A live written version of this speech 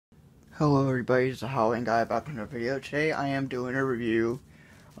Hello everybody, it's the Halloween guy back in a video. Today I am doing a review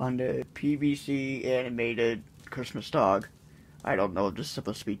on the PVC animated Christmas dog. I don't know if this is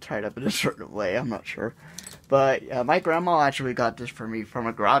supposed to be tied up in a certain way, I'm not sure. But my grandma actually got this for me from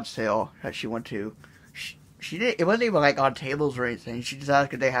a garage sale that she went to. She did, it wasn't even like on tables or anything. She just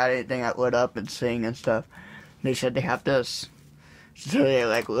asked if they had anything that lit up and sing and stuff. And they said they have this. So they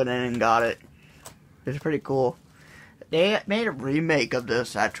like went in and got it. It's pretty cool. They made a remake of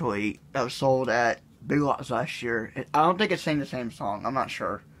this, actually, that was sold at Big Lots last year. I don't think it's saying the same song. I'm not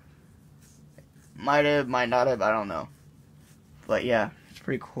sure. Might have, might not have, I don't know. But yeah, it's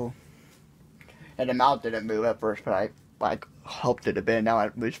pretty cool. And the mouth didn't move at first, but I, like, helped it a bit. Now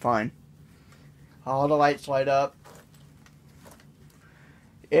it moves fine. All the lights light up.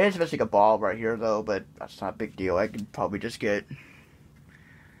 It is missing a bulb right here, though, but that's not a big deal. I could probably just get,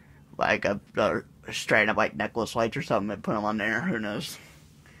 like, a strand of like necklace lights or something and put them on there. Who knows?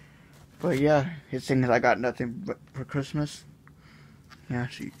 But yeah, his thing is I got nothing for Christmas. Yeah,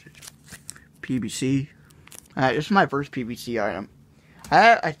 see, PVC. This is my first PVC item.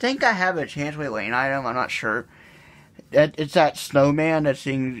 I think I have a Chancery Lane item. I'm not sure. It's that snowman that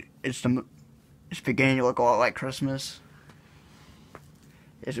sings. It's beginning to look a lot like Christmas.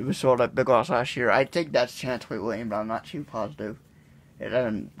 It was sold at Big Lots last year. I think that's Chancery Lane, but I'm not too positive. It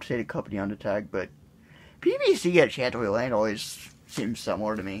doesn't say the company on the tag, but PVC at Chancery Lane always seems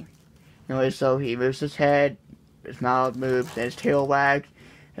similar to me. Anyway, so he moves his head, his mouth moves, and his tail wags,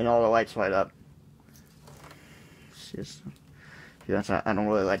 and all the lights light up. It's just, I don't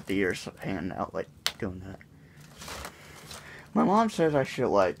really like the ears hanging out like doing that. My mom says I should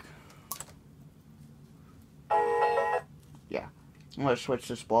like, yeah. I'm gonna switch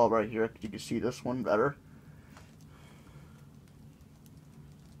this bulb right here so you can see this one better.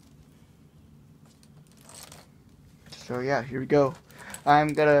 So yeah, here we go. I'm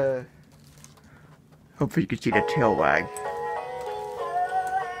gonna, hopefully you can see the tail wag.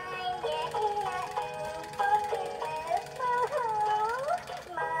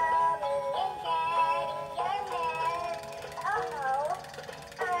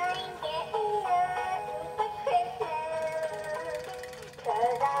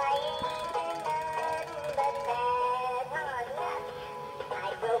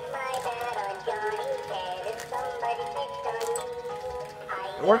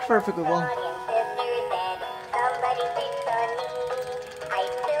 It works perfectly well.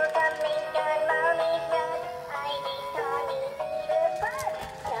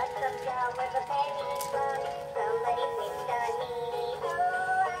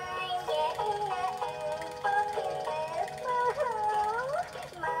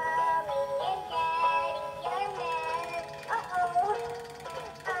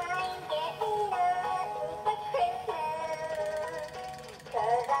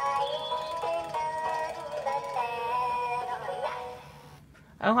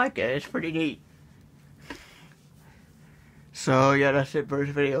 I like it, it's pretty neat. So yeah, that's it for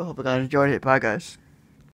this video. Hope you guys enjoyed it. Bye guys.